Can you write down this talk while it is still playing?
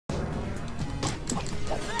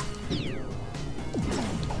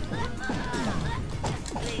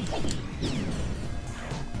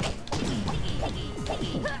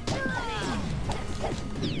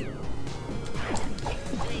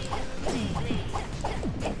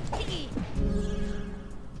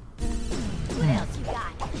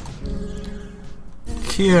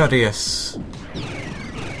Curious.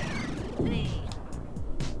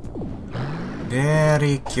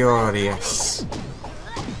 Very curious.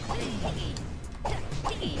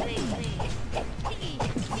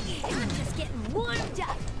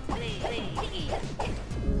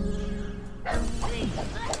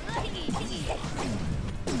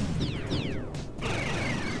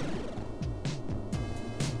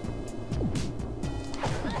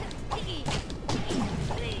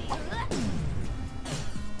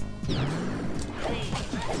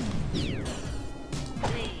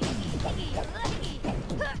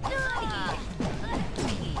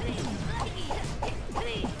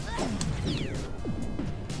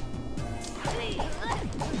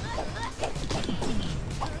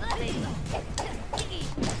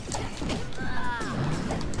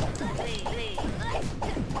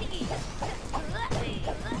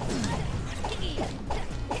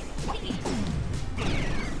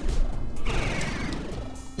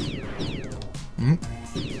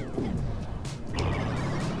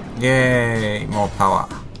 Yay, more power.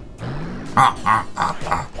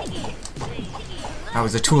 That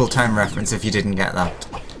was a Tool Time reference if you didn't get that.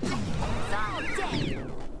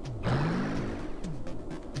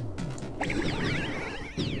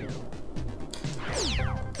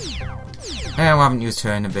 Yeah, we haven't used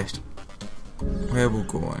her in a bit. Where we're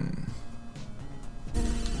going?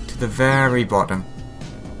 To the very bottom.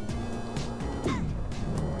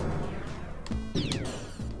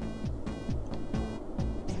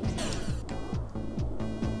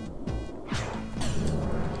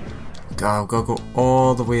 Go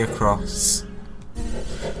all the way across.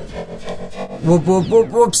 Whoop, whoop, whoop,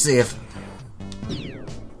 whoop, save.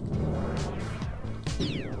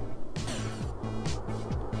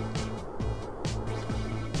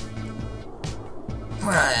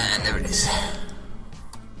 There it is.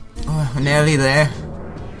 Oh, we're nearly there.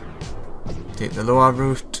 Take the lower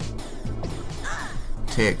route.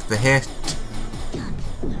 Take the hit.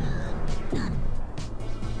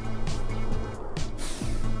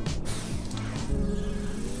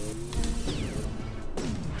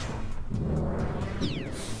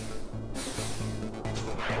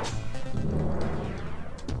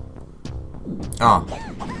 Oh.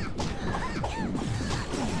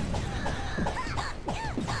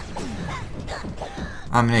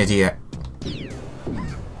 I'm an idiot.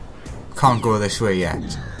 Can't go this way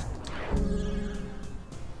yet.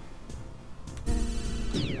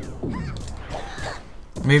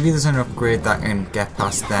 Maybe there's an upgrade that can get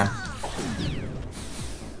past them.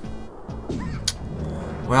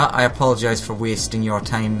 Well, I apologise for wasting your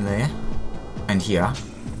time there. And here.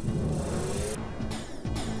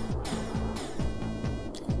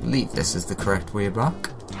 I believe this is the correct way back.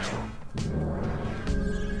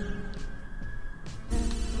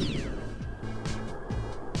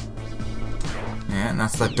 Yeah, and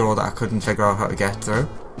that's that door that I couldn't figure out how to get through.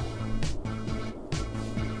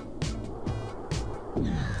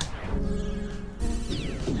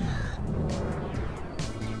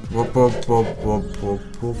 Whoop whoop whoop whoop whoop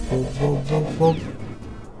whoop whoop whoop whoop.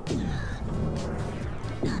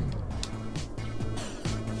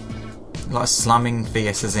 A lot of slamming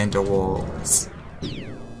faces into walls.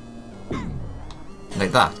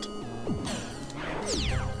 Like that.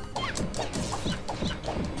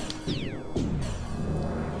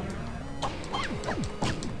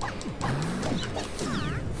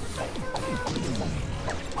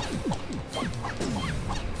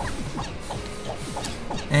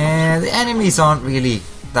 The enemies aren't really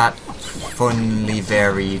that funly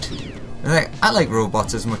varied. I like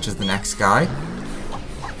robots as much as the next guy.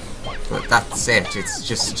 But that's it, it's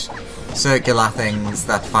just circular things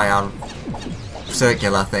that fire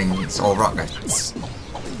circular things, or rockets,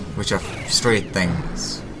 which are straight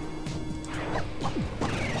things.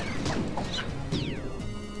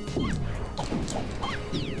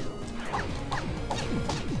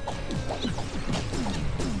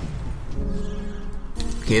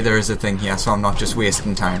 Okay, there is a thing here, so I'm not just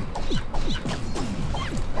wasting time.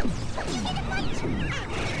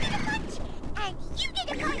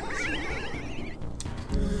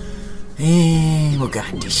 We'll go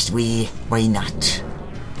this way. Why not?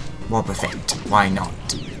 Wobba Fett. Why not?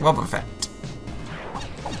 Wobba Fett.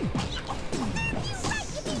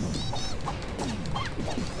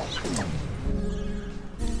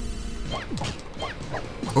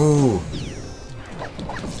 Ooh.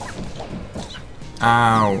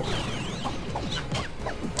 Ow.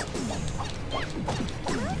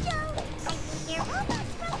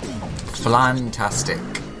 Fantastic.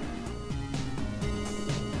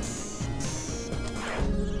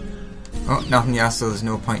 Oh, nothing else, so there's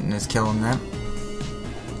no point in us killing them.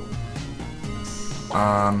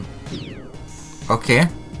 Okay.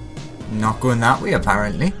 Not going that way,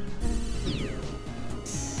 apparently.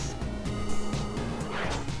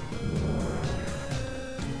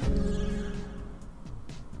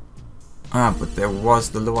 Ah, but there was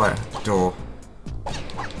the lower door.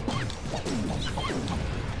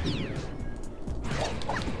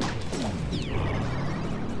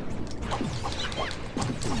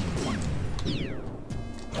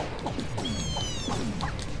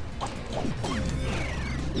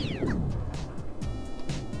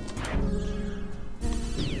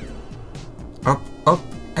 Up, up,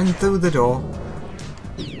 and through the door.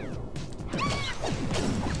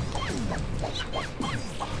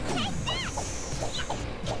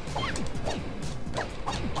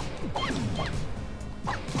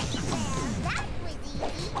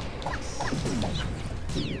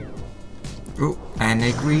 Oh, and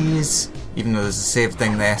it agrees, even though there's a save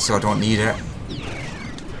thing there, so I don't need it.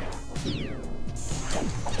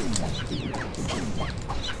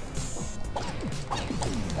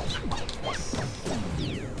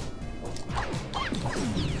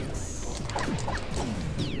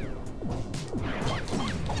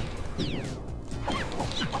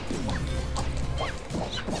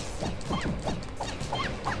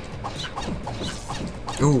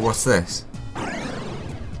 Ooh, what's this?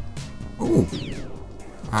 Ooh,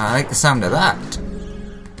 I like the sound of that.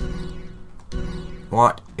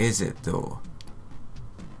 What is it though?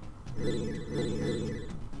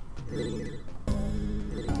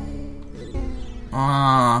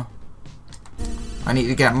 I need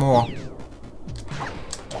to get more.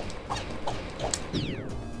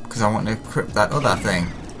 Because I want to equip that other thing.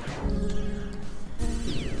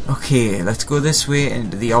 Okay, let's go this way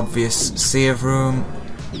into the obvious save room.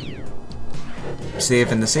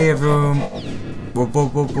 Save in the save room. Whoop,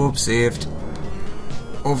 whoop, whoop, whoop, saved.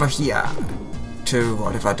 Over here to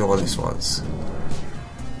whatever door this was.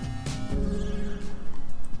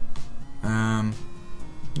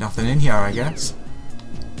 Nothing in here, I guess.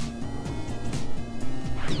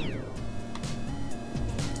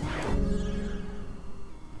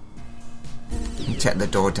 Check the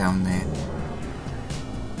door down there.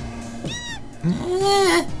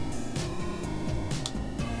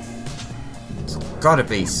 It's gotta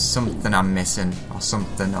be something I'm missing, or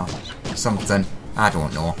something, I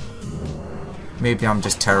don't know. Maybe I'm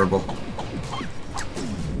just terrible.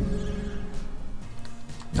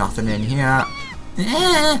 Nothing in here.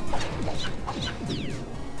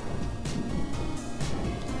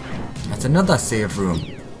 That's another save room.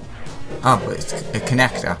 Oh, but it's a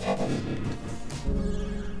connector.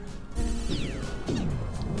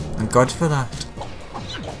 Thank God for that.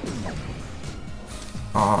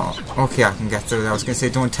 Oh, okay, I can get through there. I was going to say,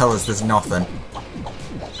 don't tell us there's nothing.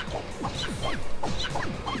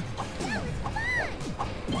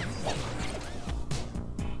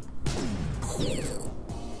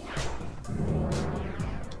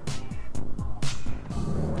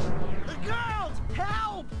 Girls,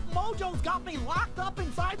 help! Mojo's got me locked up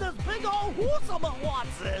inside this big old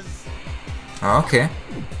whoosama-watses. Oh, okay.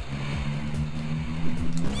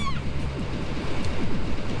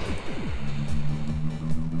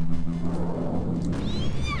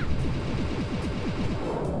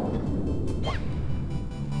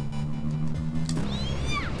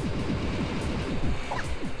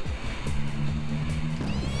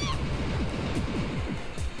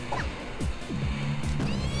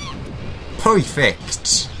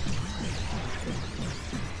 Perfect.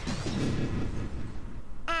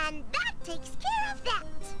 And that takes care of that.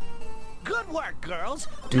 Good work, girls.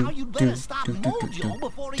 Now you'd better stop Mojo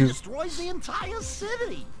before he destroys the entire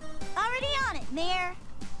city. Already on it, Mayor.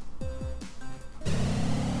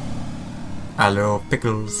 Hello,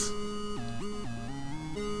 Pickles.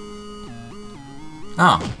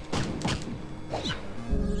 Ah.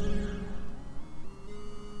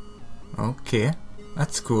 Okay.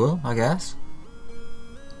 That's cool, I guess.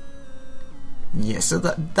 Yeah, so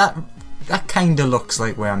that kinda looks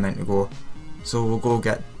like where I'm meant to go. So we'll go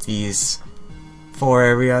get these 4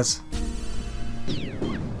 areas.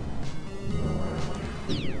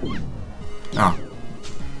 Oh.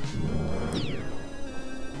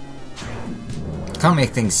 Can't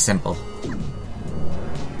make things simple.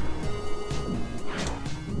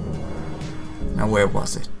 Now where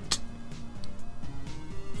was it?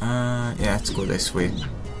 Yeah, let's go this way.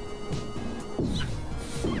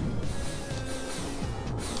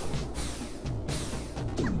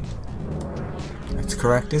 That's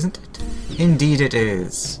correct, isn't it? Indeed it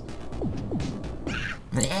is.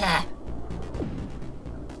 Yeah.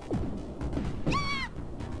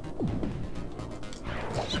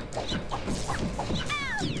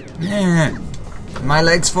 Yeah. My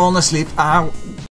leg's falling asleep. Ow.